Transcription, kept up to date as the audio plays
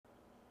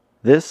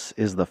This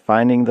is the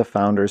Finding the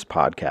Founders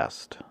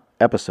podcast,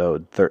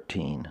 episode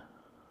 13.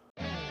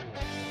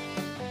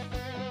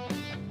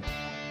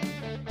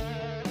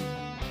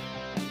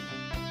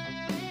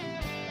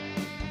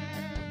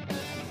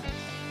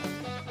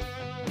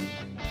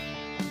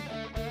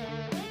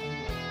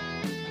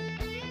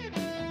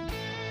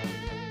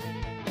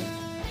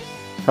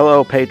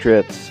 Hello,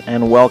 Patriots,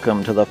 and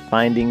welcome to the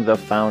Finding the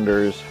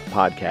Founders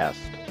podcast.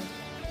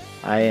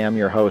 I am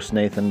your host,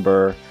 Nathan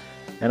Burr,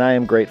 and I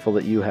am grateful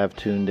that you have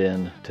tuned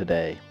in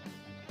today.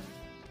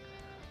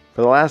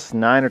 For the last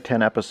 9 or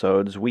 10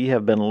 episodes, we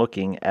have been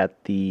looking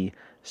at the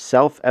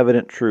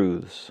self-evident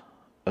truths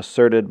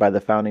asserted by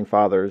the Founding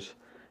Fathers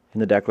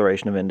in the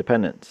Declaration of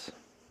Independence.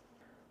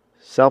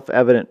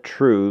 Self-evident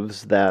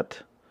truths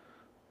that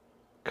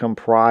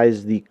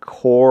comprise the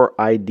core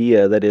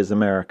idea that is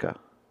America.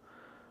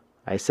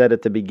 I said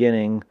at the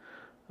beginning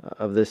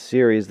of this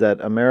series that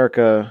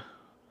America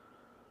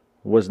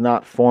was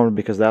not formed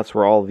because that's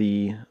where all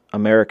the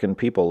American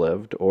people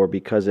lived, or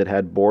because it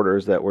had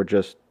borders that were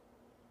just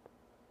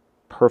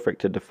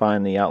perfect to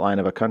define the outline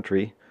of a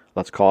country.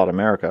 Let's call it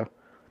America.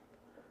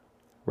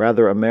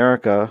 Rather,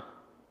 America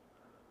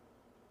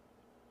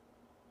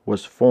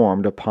was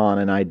formed upon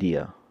an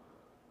idea.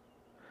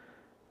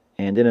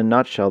 And in a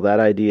nutshell, that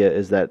idea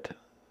is that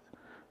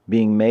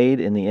being made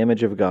in the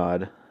image of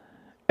God,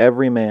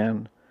 every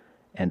man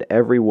and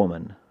every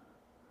woman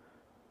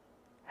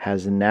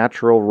has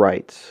natural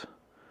rights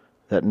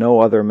that no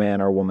other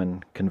man or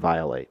woman can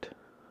violate.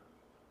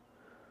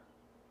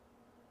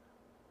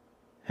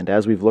 And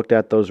as we've looked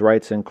at, those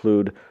rights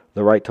include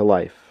the right to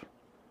life,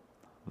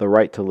 the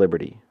right to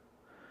liberty,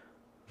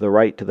 the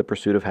right to the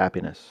pursuit of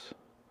happiness,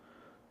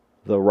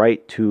 the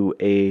right to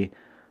a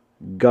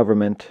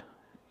government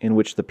in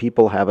which the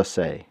people have a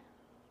say.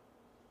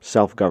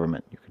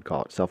 Self-government, you could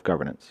call it,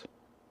 self-governance.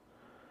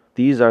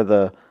 These are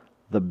the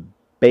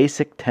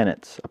basic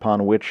tenets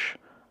upon which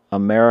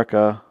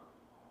America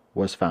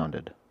was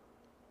founded.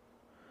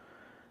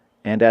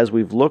 And as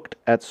we've looked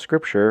at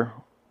Scripture,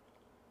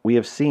 we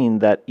have seen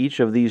that each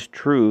of these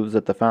truths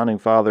that the Founding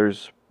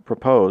Fathers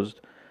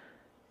proposed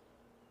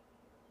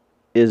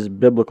is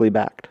biblically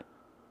backed.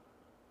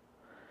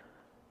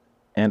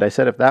 And I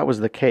said if that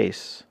was the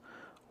case,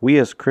 we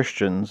as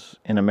Christians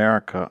in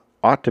America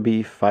ought to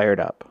be fired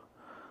up,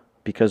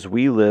 because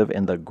we live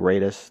in the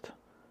greatest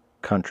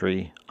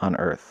country on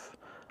earth.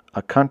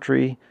 A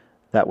country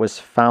that was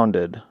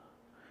founded,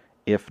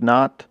 if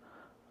not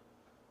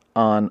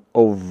on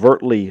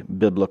overtly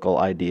biblical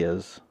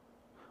ideas,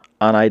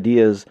 on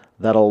ideas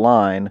that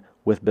align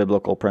with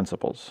biblical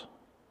principles.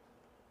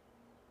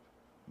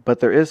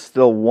 But there is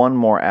still one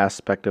more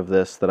aspect of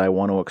this that I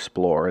want to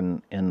explore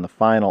in the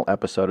final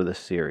episode of this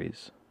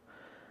series.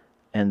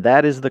 And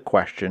that is the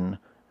question,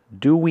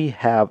 do we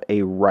have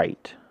a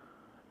right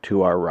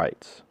to our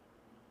rights?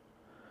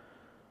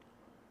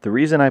 The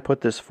reason I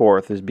put this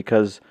forth is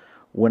because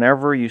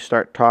whenever you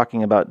start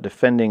talking about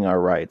defending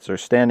our rights or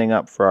standing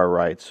up for our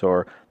rights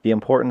or the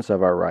importance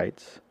of our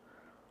rights,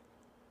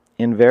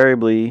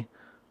 invariably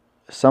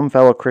some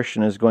fellow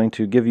Christian is going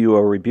to give you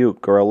a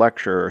rebuke or a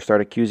lecture or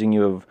start accusing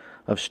you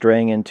of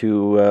straying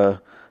into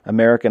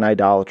American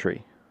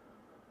idolatry.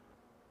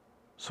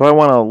 So I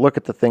want to look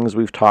at the things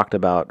we've talked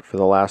about for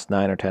the last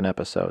 9 or 10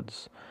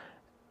 episodes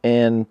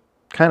and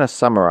kind of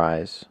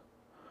summarize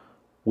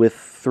with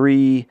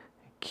 3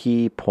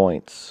 key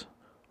points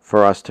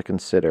for us to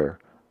consider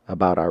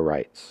about our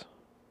rights.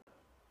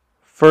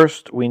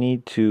 First, we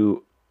need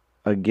to,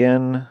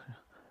 again,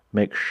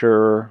 make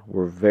sure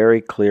we're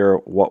very clear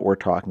what we're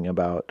talking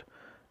about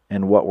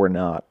and what we're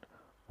not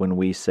when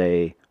we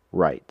say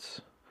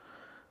rights.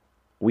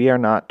 We are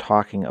not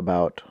talking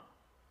about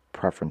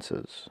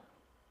preferences.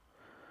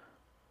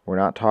 We're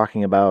not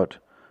talking about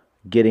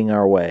getting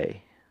our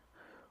way.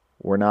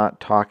 We're not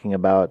talking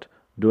about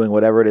doing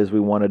whatever it is we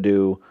want to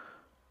do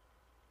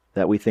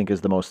that we think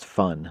is the most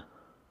fun.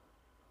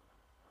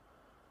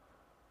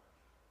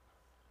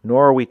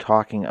 Nor are we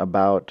talking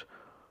about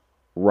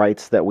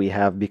rights that we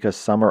have because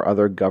some or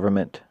other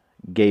government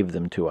gave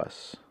them to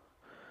us.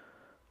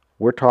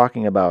 We're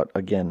talking about,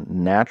 again,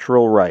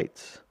 natural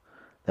rights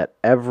that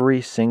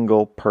every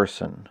single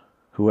person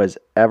who has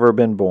ever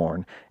been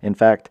born, in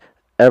fact,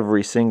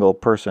 every single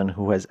person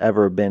who has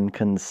ever been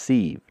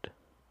conceived,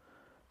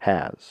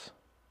 has.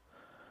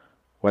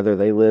 Whether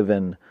they live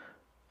in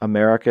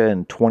America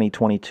in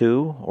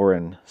 2022 or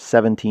in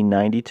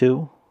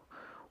 1792,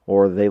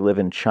 or they live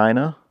in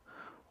China,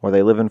 or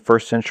they live in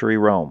first century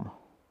Rome.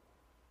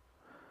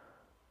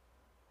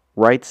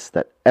 Rights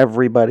that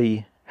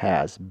everybody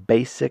has,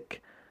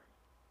 basic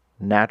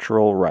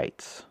natural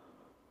rights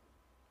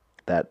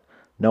that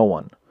no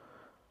one,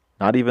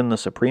 not even the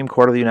Supreme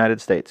Court of the United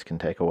States, can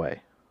take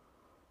away.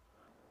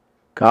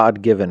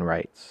 God-given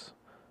rights,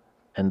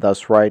 and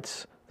thus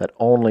rights that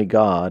only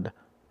God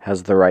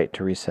has the right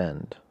to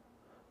rescind.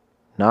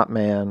 Not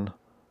man,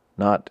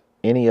 not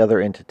any other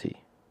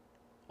entity,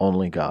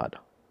 only God.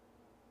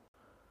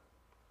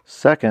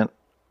 Second,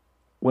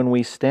 when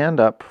we stand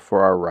up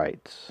for our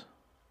rights,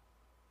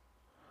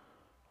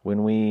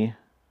 when we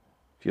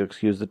if you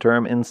excuse the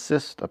term,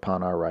 insist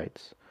upon our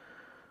rights.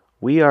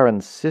 We are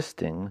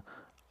insisting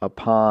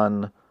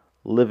upon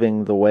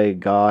living the way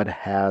God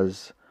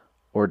has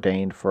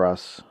ordained for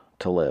us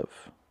to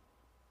live.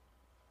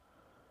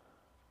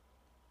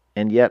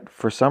 And yet,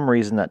 for some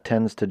reason, that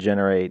tends to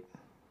generate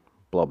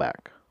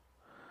blowback.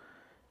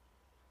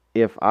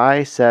 If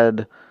I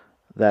said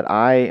that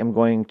I am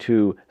going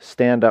to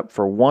stand up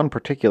for one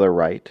particular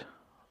right,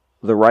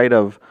 the right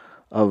of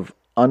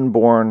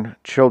unborn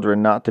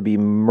children not to be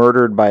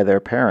murdered by their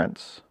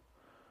parents,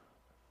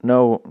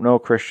 no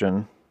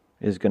Christian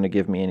is going to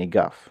give me any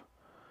guff.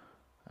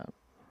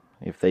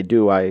 If they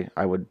do, I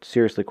would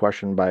seriously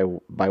question by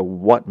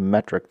what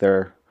metric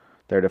they're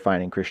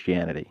defining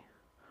Christianity.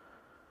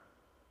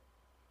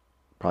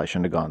 Probably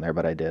shouldn't have gone there,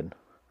 but I did.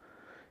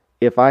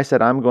 If I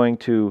said I'm going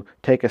to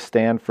take a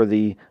stand for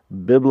the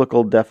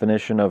biblical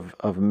definition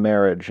of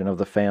marriage and of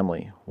the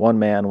family, one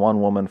man, one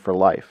woman for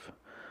life,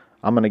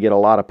 I'm going to get a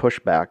lot of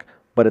pushback,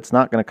 but it's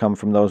not going to come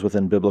from those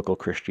within biblical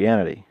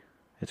Christianity.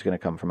 It's going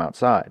to come from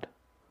outside.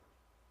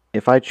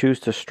 If I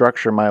choose to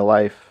structure my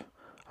life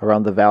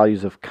around the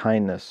values of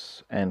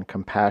kindness and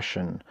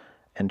compassion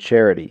and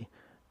charity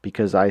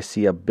because I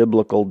see a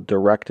biblical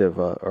directive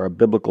or a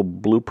biblical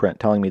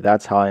blueprint telling me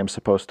that's how I am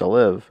supposed to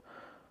live,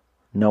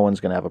 no one's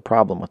going to have a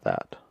problem with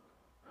that.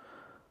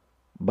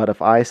 But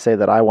if I say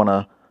that I want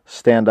to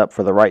stand up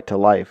for the right to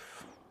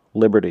life,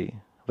 liberty,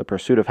 the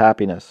pursuit of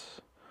happiness,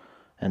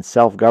 and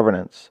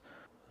self-governance,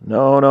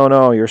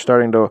 no, you're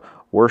starting to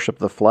worship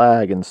the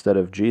flag instead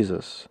of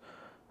Jesus.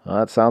 Well,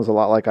 that sounds a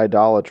lot like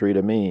idolatry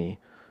to me.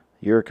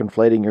 You're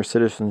conflating your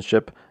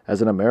citizenship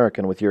as an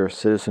American with your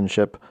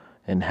citizenship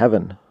in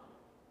heaven.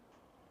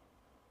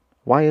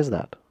 Why is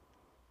that?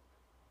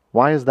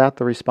 Why is that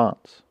the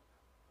response?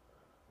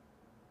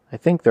 I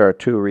think there are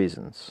two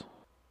reasons.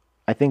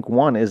 I think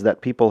one is that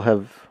people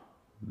have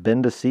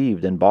been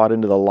deceived and bought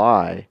into the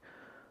lie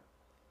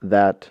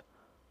that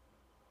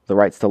the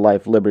rights to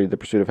life, liberty, the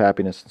pursuit of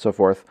happiness, and so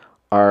forth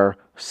are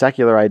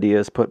secular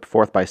ideas put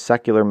forth by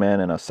secular men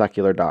in a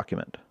secular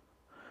document.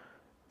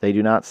 They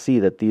do not see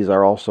that these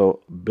are also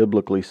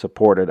biblically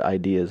supported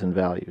ideas and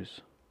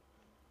values.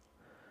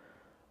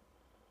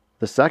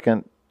 The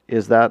second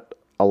is that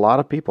a lot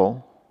of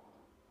people,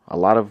 a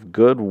lot of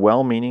good,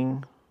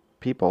 well-meaning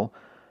people,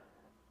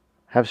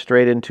 have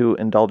strayed into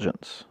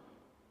indulgence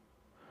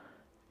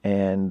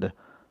and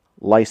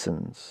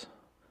license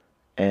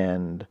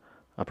and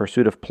a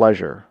pursuit of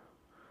pleasure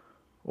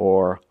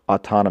or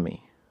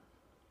autonomy.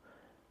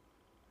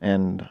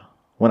 And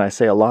when I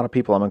say a lot of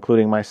people, I'm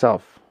including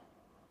myself.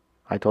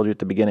 I told you at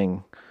the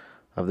beginning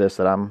of this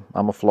that I'm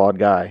a flawed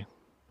guy,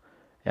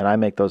 and I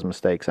make those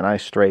mistakes, and I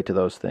stray to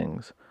those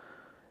things.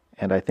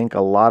 And I think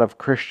a lot of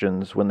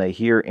Christians, when they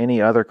hear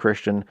any other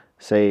Christian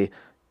say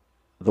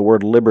the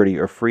word liberty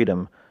or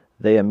freedom,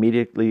 they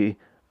immediately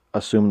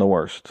assume the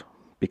worst,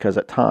 because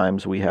at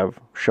times we have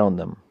shown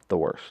them the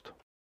worst.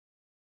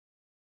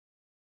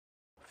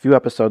 A few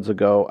episodes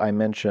ago, I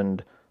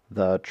mentioned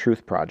the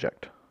Truth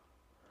Project,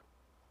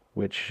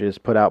 which is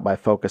put out by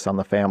Focus on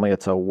the Family.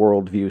 It's a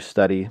worldview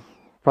study,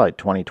 probably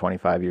 20,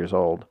 25 years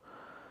old.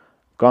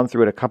 Gone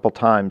through it a couple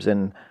times,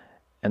 and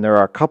there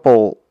are a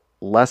couple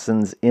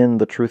lessons in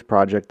the Truth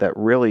Project that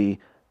really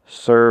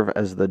serve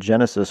as the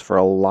genesis for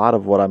a lot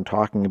of what I'm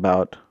talking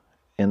about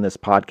in this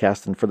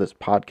podcast and for this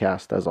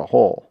podcast as a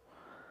whole.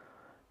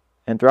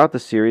 And throughout the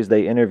series,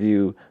 they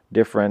interview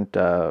different,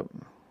 I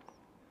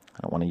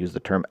don't want to use the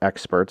term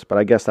experts, but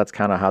I guess that's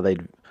kind of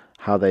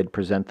how they'd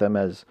present them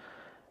as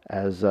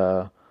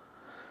men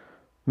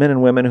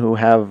and women who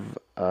have,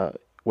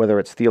 whether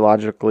it's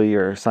theologically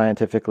or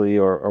scientifically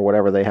or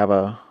whatever, they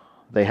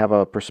have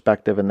a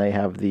perspective and they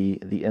have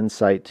the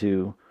insight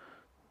to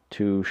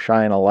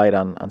shine a light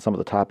on some of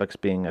the topics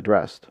being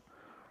addressed.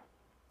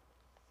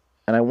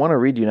 And I want to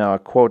read you now a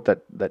quote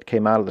that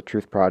came out of the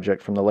Truth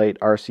Project from the late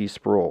R.C.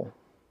 Sproul.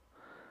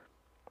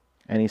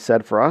 And he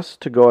said, for us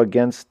to go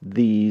against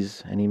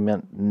these, and he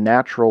meant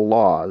natural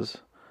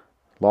laws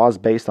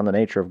based on the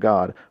nature of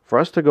God, for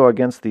us to go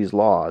against these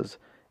laws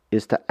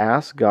is to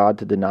ask God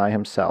to deny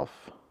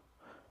himself,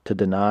 to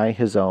deny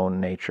his own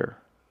nature.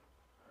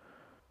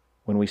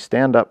 When we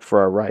stand up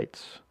for our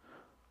rights,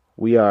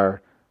 we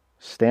are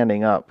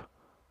standing up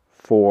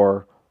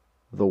for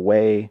the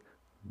way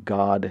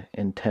God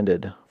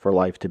intended for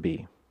life to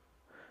be.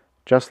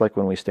 Just like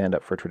when we stand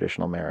up for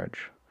traditional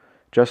marriage.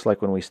 Just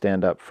like when we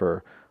stand up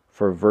for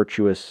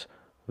virtuous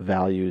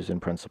values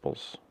and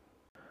principles.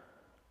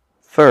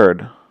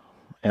 Third,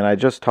 and I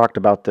just talked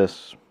about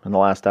this in the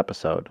last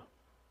episode,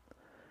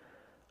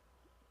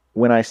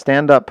 when I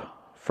stand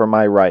up for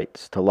my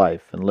rights to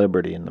life and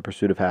liberty and the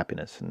pursuit of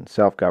happiness and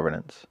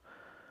self-governance,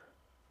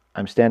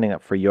 I'm standing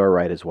up for your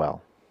right as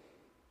well.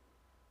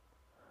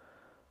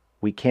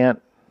 We can't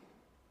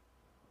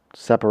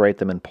separate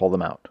them and pull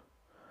them out.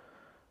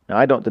 Now,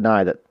 I don't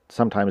deny that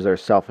sometimes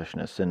there's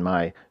selfishness in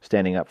my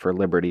standing up for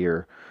liberty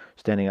or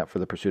standing up for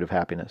the pursuit of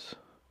happiness,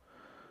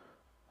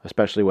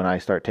 especially when I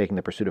start taking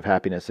the pursuit of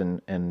happiness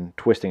and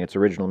twisting its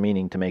original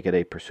meaning to make it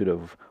a pursuit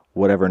of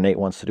whatever Nate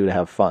wants to do to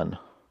have fun.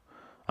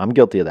 I'm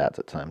guilty of that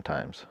at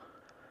sometimes.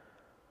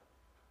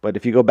 But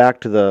if you go back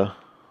to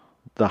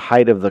the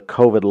height of the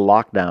COVID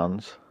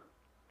lockdowns,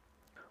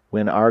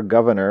 when our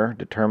governor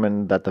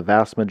determined that the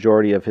vast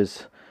majority of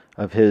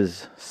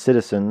his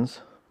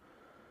citizens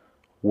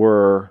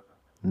were,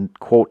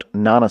 quote,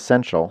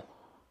 non-essential,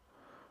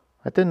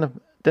 that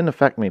didn't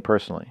affect me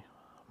personally.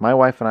 My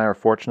wife and I are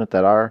fortunate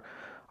that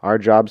our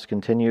jobs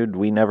continued.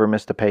 We never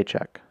missed a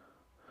paycheck.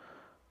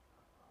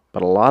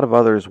 But a lot of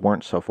others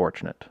weren't so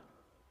fortunate.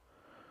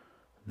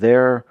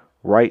 Their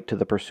right to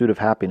the pursuit of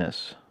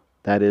happiness,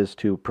 that is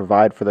to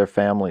provide for their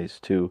families,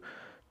 to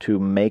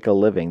make a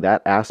living,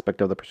 that aspect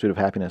of the pursuit of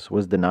happiness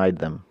was denied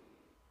them.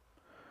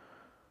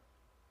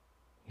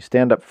 You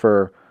stand up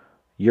for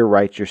your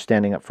rights, you're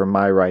standing up for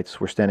my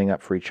rights, we're standing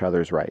up for each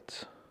other's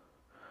rights.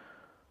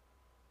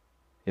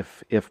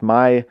 If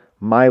my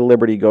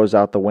liberty goes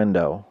out the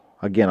window,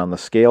 again, on the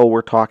scale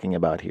we're talking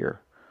about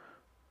here,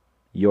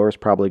 yours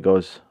probably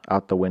goes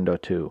out the window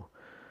too.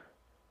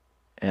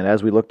 And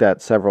as we looked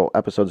at several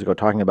episodes ago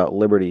talking about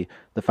liberty,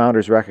 the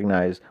founders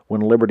recognized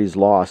when liberty is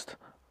lost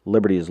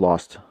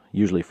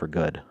usually for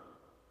good.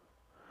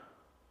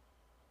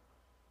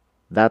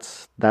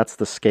 That's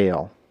the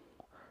scale.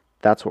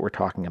 That's what we're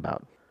talking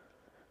about.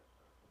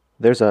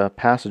 There's a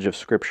passage of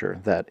Scripture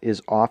that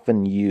is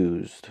often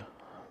used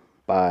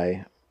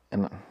by,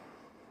 and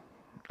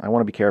I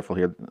want to be careful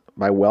here,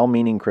 by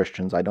well-meaning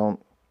Christians. I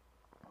don't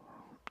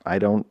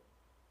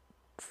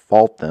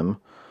fault them,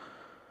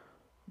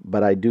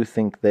 but I do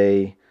think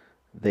they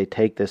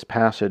take this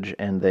passage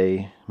and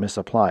they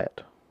misapply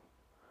it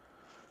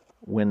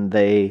when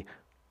they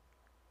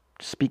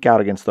speak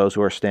out against those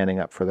who are standing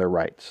up for their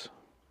rights.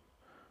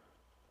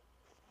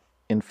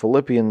 In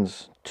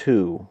Philippians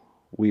 2,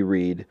 we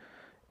read,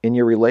 "In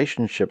your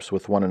relationships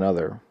with one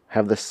another,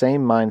 have the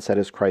same mindset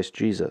as Christ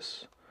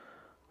Jesus,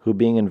 who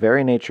being in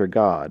very nature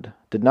God,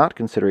 did not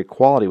consider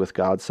equality with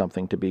God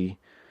something to be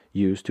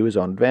used to his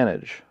own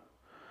advantage.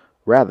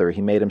 Rather,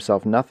 he made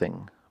himself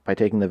nothing by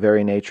taking the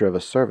very nature of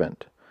a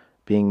servant,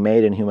 being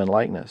made in human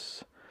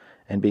likeness,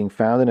 and being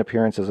found in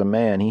appearance as a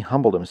man, he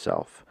humbled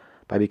himself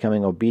by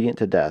becoming obedient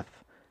to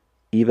death,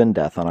 even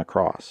death on a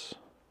cross."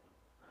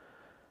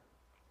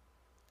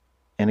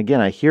 And again,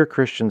 I hear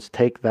Christians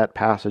take that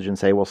passage and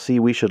say, well, see,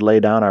 we should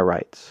lay down our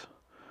rights,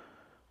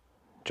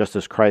 just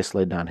as Christ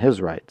laid down his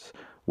rights.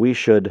 We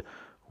should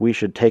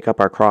take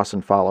up our cross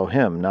and follow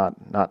him,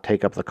 not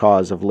take up the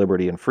cause of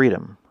liberty and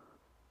freedom.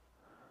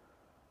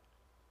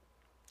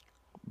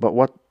 But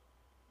what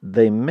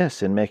they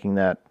miss in making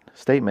that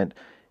statement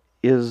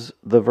is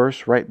the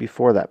verse right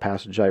before that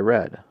passage I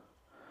read,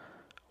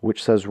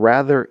 which says,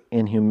 "Rather,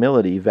 in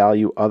humility,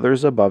 value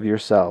others above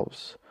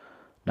yourselves,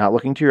 not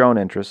looking to your own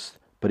interests,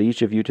 but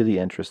each of you to the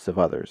interests of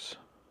others."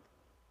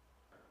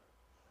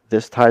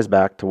 This ties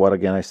back to what,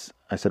 again,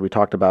 I said we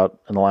talked about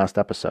in the last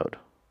episode.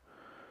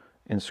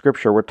 In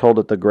Scripture, we're told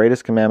that the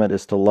greatest commandment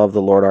is to love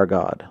the Lord our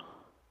God,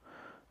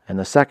 and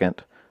the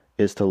second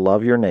is to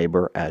love your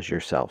neighbor as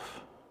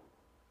yourself.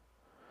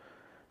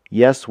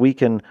 Yes, we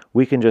can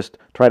just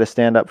try to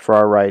stand up for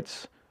our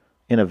rights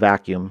in a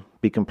vacuum,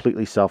 be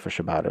completely selfish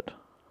about it.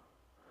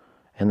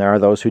 And there are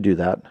those who do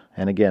that,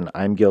 and again,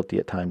 I'm guilty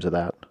at times of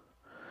that.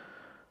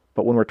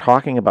 But when we're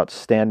talking about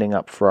standing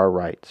up for our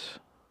rights,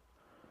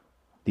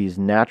 these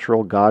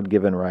natural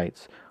God-given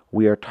rights,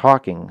 we are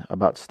talking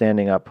about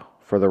standing up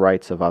for the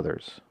rights of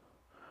others,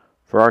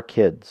 for our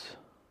kids,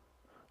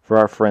 for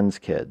our friends'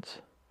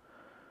 kids.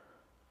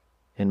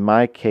 In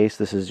my case,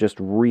 this has just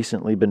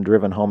recently been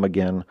driven home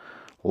again.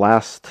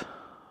 Last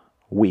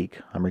week,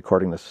 I'm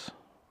recording this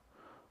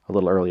a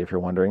little early if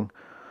you're wondering,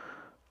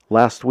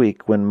 last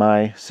week when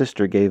my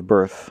sister gave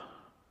birth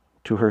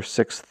to her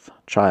 6th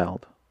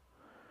child,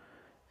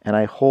 and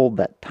I hold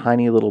that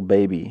tiny little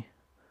baby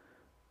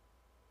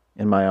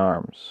in my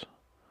arms.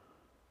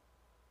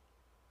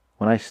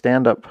 When I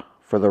stand up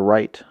for the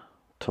right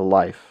to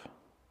life,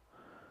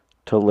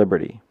 to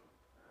liberty,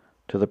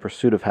 to the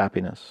pursuit of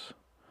happiness,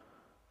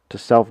 to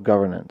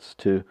self-governance,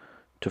 to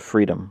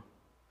freedom,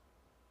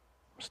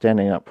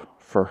 standing up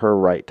for her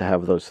right to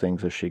have those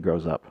things as she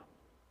grows up.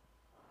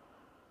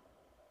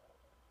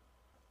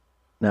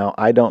 Now,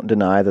 I don't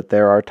deny that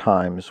there are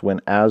times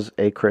when, as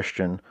a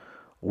Christian,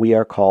 we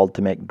are called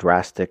to make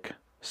drastic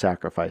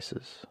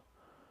sacrifices,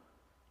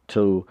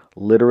 to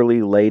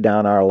literally lay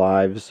down our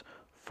lives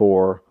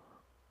for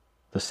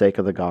the sake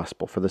of the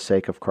gospel, for the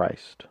sake of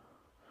Christ,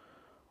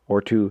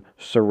 or to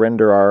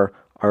surrender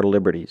our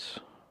liberties.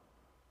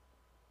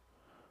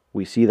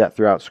 We see that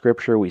throughout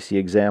Scripture. We see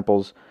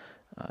examples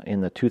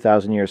in the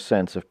 2,000 years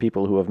since of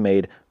people who have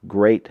made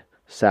great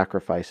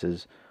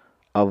sacrifices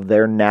of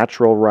their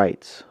natural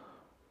rights,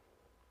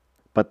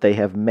 but they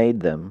have made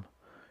them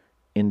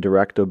in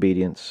direct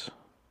obedience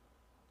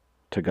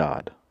to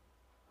God.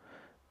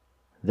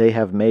 They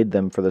have made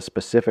them for the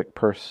specific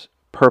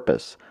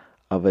purpose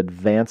of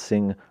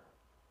advancing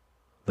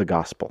the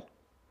gospel.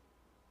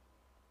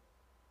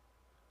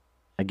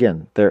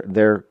 Again,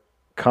 there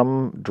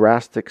come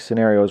drastic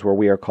scenarios where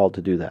we are called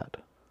to do that.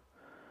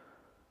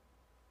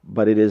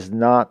 But it is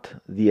not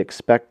the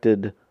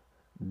expected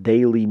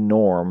daily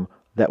norm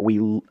that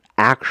we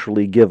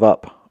actually give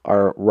up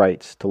our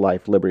rights to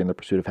life, liberty, and the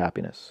pursuit of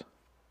happiness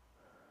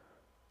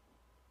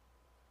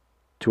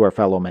to our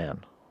fellow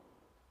man.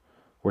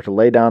 We're to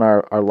lay down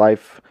our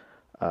life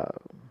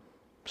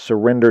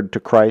surrendered to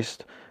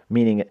Christ,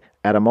 meaning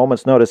at a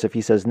moment's notice, if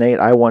he says, Nate,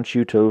 I want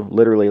you to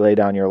literally lay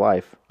down your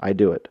life, I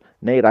do it.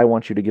 Nate, I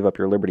want you to give up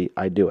your liberty,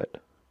 I do it.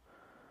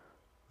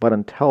 But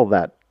until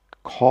that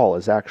call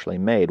is actually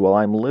made, while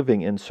I'm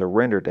living in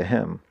surrender to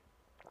him,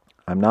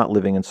 I'm not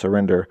living in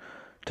surrender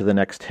to the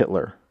next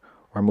Hitler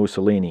or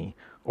Mussolini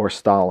or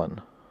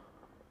Stalin.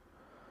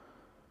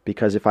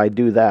 Because if I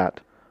do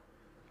that,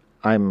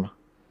 I'm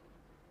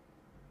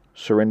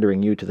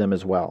surrendering you to them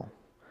as well,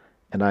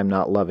 and I'm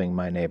not loving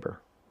my neighbor.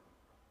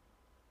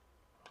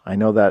 I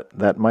know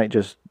that might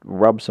just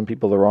rub some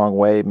people the wrong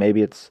way.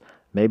 Maybe it's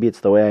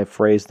the way I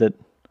phrased it,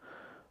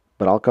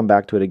 but I'll come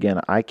back to it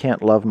again. I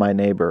can't love my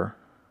neighbor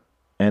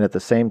and at the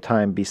same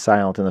time be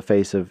silent in the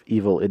face of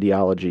evil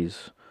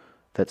ideologies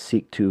that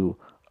seek to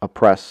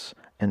oppress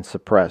and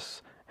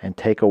suppress and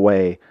take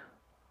away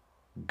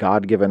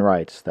God-given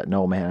rights that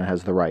no man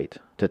has the right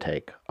to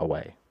take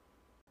away.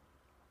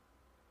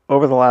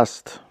 Over the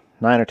last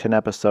 9 or 10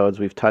 episodes,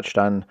 we've touched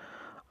on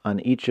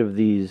each of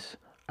these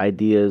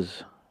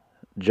ideas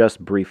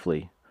just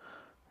briefly.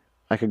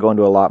 I could go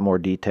into a lot more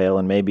detail,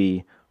 and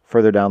maybe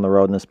further down the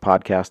road in this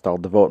podcast, I'll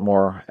devote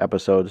more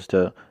episodes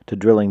to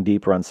drilling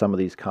deeper on some of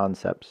these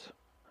concepts.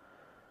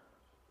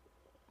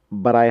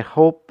 But I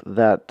hope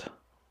that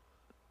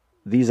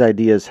these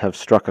ideas have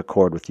struck a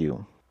chord with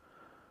you.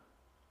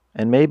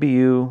 And maybe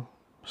you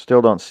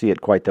still don't see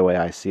it quite the way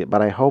I see it,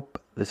 but I hope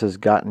this has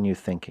gotten you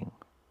thinking.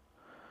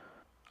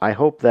 I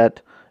hope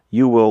that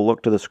you will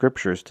look to the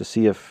scriptures to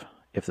see if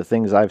the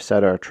things I've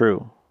said are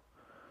true.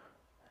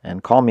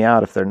 And call me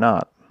out if they're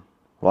not.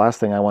 The last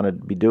thing I want to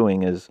be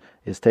doing is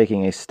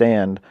taking a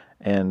stand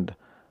and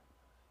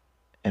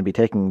be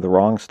taking the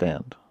wrong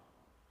stand.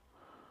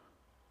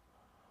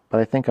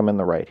 But I think I'm in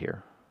the right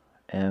here.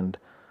 And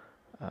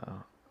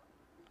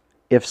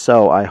if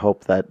so, I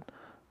hope that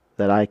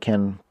I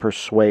can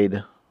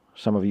persuade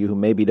some of you who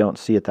maybe don't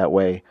see it that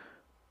way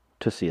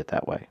to see it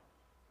that way.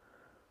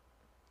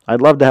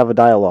 I'd love to have a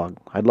dialogue.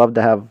 I'd love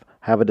to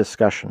have a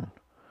discussion.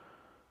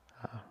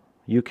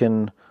 You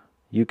can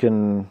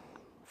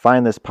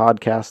find this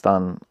podcast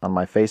on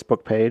my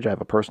Facebook page. I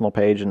have a personal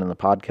page, and then the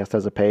podcast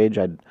has a page.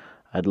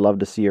 I'd love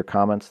to see your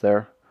comments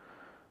there.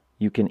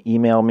 You can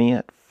email me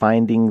at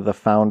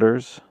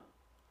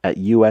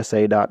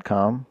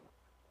findingthefounders@usa.com.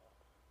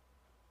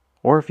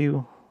 Or if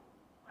you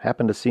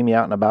happen to see me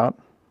out and about,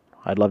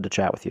 I'd love to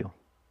chat with you.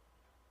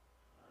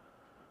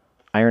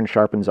 Iron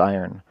sharpens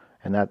iron,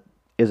 and that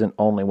isn't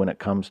only when it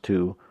comes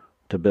to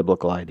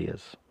biblical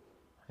ideas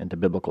and to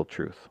biblical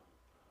truth.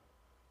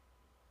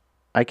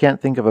 I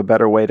can't think of a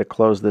better way to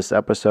close this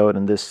episode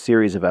and this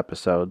series of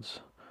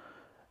episodes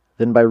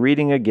than by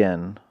reading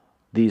again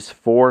these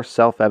 4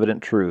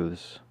 self-evident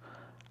truths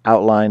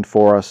outlined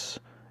for us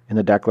in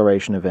the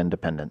Declaration of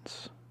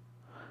Independence.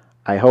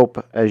 I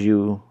hope as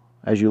you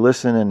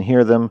listen and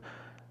hear them,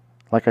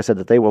 like I said,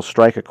 that they will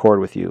strike a chord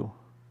with you,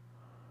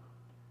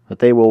 that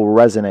they will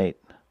resonate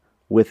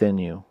within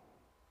you,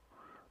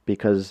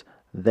 because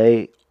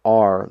they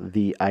are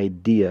the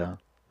idea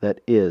that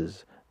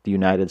is the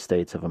United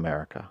States of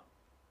America.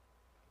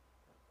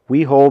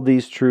 We hold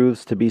these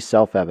truths to be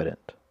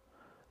self-evident,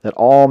 that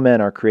all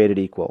men are created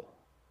equal,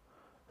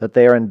 that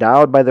they are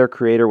endowed by their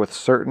Creator with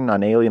certain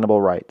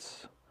unalienable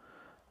rights,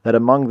 that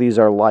among these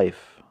are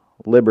life,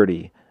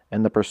 liberty,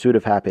 and the pursuit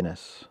of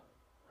happiness,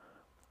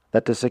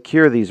 that to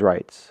secure these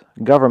rights,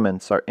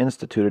 governments are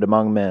instituted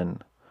among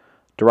men,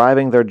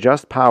 deriving their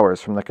just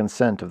powers from the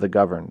consent of the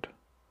governed,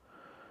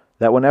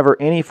 that whenever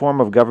any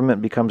form of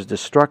government becomes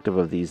destructive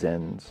of these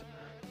ends,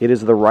 it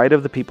is the right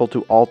of the people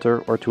to alter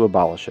or to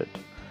abolish it,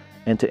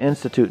 and to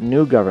institute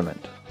new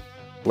government,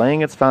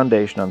 laying its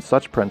foundation on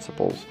such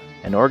principles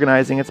and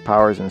organizing its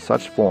powers in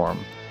such form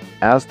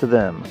as to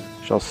them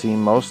shall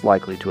seem most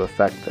likely to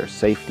affect their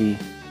safety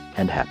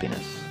and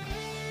happiness.